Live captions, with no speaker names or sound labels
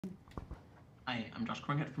Hi, I'm Josh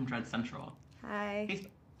Cornett from Dread Central. Hi. Hey,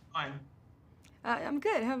 fine, I'm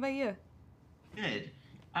good. How about you? good.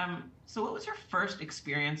 So what was your first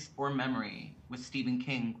experience or memory with Stephen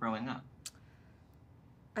King growing up?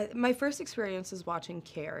 My first experience was watching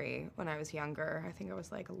Carrie when I was younger. I think I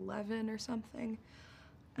was like 11 or something.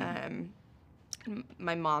 Mhm. Um,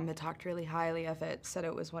 my mom had talked really highly of it, said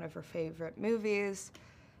it was one of her favorite movies,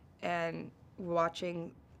 and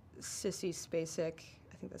watching Sissy Spacek,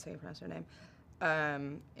 I think that's how you pronounce her name,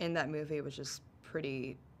 in that movie was just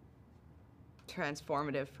pretty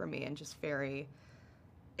transformative for me and just very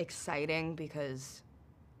exciting because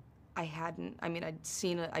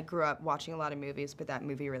I grew up watching a lot of movies, but that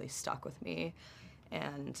movie really stuck with me.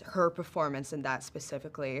 And her performance in that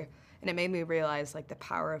specifically. And it made me realize like the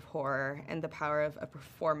power of horror and the power of a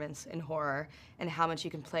performance in horror and how much you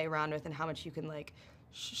can play around with and how much you can like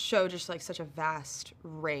show just like such a vast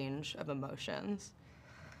range of emotions.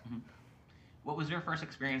 Mhm. What was your first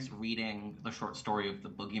experience reading the short story of The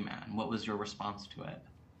Boogeyman? What was your response to it?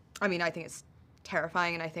 I mean, I think it's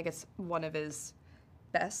terrifying and I think it's one of his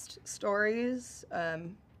best stories.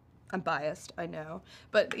 I'm biased, I know,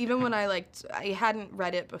 but even when I hadn't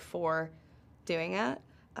read it before doing it,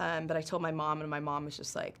 but I told my mom, and my mom was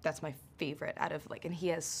just like, "That's my favorite out of like," and he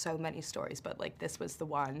has so many stories, but like this was the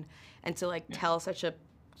one, and to like Yeah, tell such a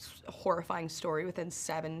horrifying story within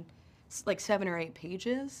like 7 or 8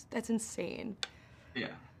 pages, that's insane. yeah.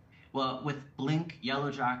 Well, with Blink,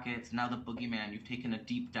 Yellow Jackets, now The Boogeyman, you've taken a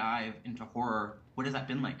deep dive into horror. What has that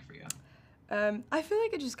been like for you? I feel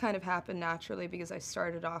like it just kind of happened naturally because I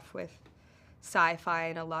started off with sci-fi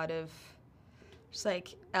and a lot of just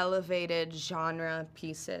like elevated genre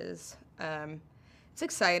pieces. It's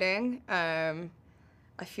exciting.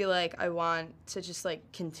 I feel like I want to just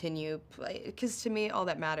like continue play because to me all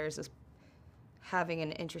that matters is having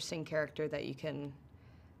an interesting character that you can.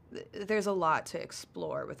 There's a lot to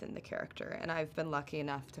explore within the character, and I've been lucky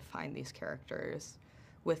enough to find these characters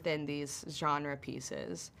within these genre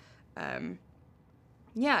pieces. Um,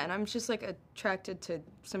 yeah, and I'm just like attracted to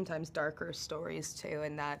sometimes darker stories too,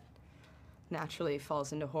 and that naturally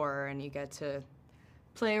falls into horror, and you get to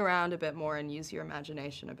play around a bit more and use your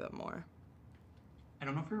imagination a bit more. I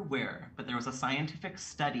don't know if you're aware, but there was a scientific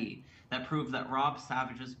study that proved that Rob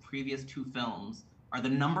Savage's previous two films are the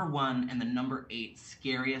number one and the number eight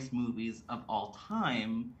scariest movies of all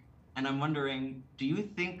time. And I'm wondering, do you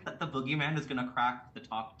think that The Boogeyman is going to crack the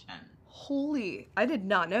top 10? Holy, I did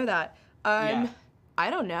not know that. Yeah. I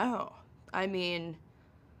don't know. I mean,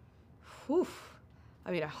 whew.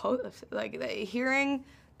 I hope like hearing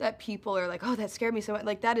that people are like, "Oh, that scared me so much."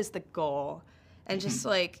 Like that is the goal, and just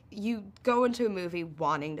like you go into a movie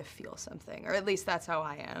wanting to feel something, or at least that's how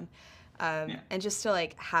I am. Yeah. And just to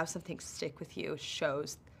like have something stick with you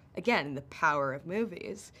shows again the power of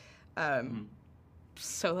movies. Um, Mhm.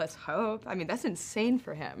 so let's hope. I mean, that's insane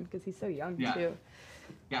for him because he's so young Yeah. too.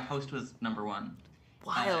 Yeah. Host was number one.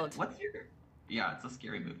 Wild. What's your. Yeah, it's a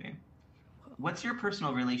scary movie. What's your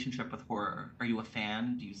personal relationship with horror? Are you a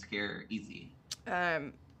fan? Do you scare easy?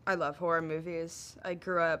 Um, I love horror movies. I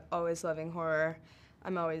grew up always loving horror.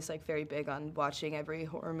 I'm always like very big on watching every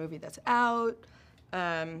horror movie that's out.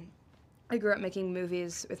 Um, I grew up making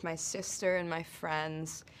movies with my sister and my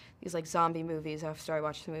friends. These like zombie movies after I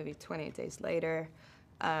watched the movie 28 Days Later,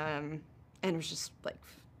 and was just like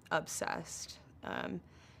obsessed.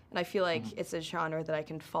 And I feel like Mhm. it's a genre that I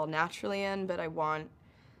can fall naturally in, but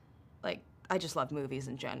like I just love movies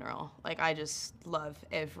in general. Like I just love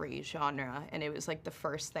every genre, and it was like the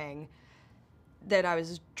first thing that I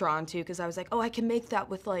was drawn to because I was like, oh, I can make that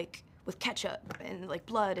with ketchup and like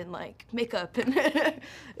blood and like makeup, and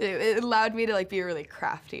it allowed me to like be really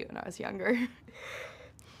crafty when I was younger.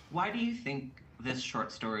 Why do you think this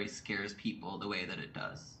short story scares people the way that it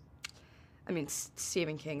does? I mean,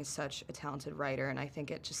 Stephen King is such a talented writer, and I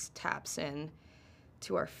think it just taps in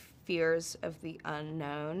to our fears of the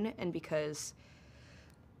unknown, and because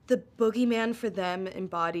the boogeyman for them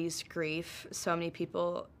embodies grief. So many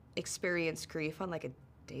people experience grief on like a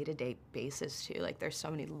day-to-day basis too. Like there's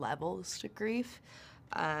so many levels to grief.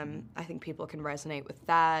 Mhm. I think people can resonate with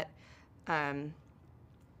that. Um,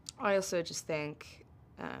 I also just think,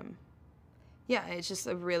 um, yeah, it's just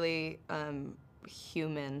a really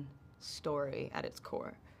human story at its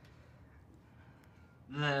core.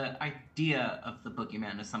 The idea of the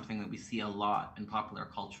boogeyman is something that we see a lot in popular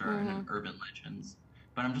culture and Mm-hmm. in urban legends.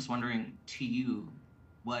 But I'm just wondering, to you,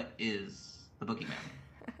 what is the boogeyman?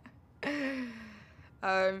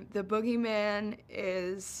 The boogeyman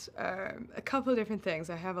is a couple of different things.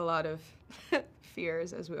 I have a lot of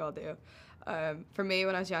fears, as we all do. For me,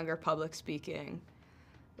 when I was younger, public speaking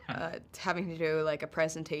having to do like a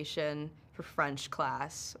presentation for French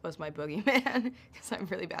class was my boogeyman because I'm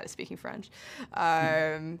really bad at speaking French.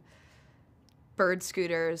 Bird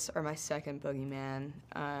scooters are my second boogeyman.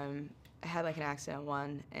 I had like an accident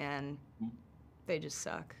one, and they just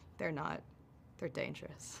suck. They're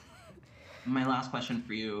dangerous. My last question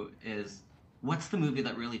for you is, what's the movie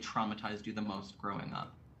that really traumatized you the most growing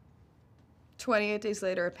up? 28 Days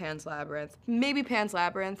Later, Pan's Labyrinth. Maybe Pan's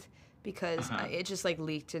Labyrinth, because it just like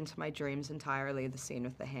leaked into my dreams entirely, the scene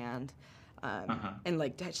with the hand. And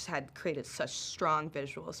like that just had created such strong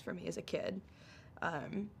visuals for me as a kid.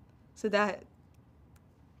 So that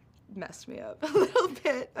messed me up a little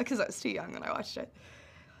bit because I was too young when I watched it.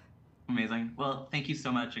 Amazing. Well, thank you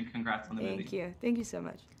so much, and congrats on the movie. Thank you. Thank you so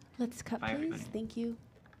much. Let's cut, Bye, please. everybody. Thank you.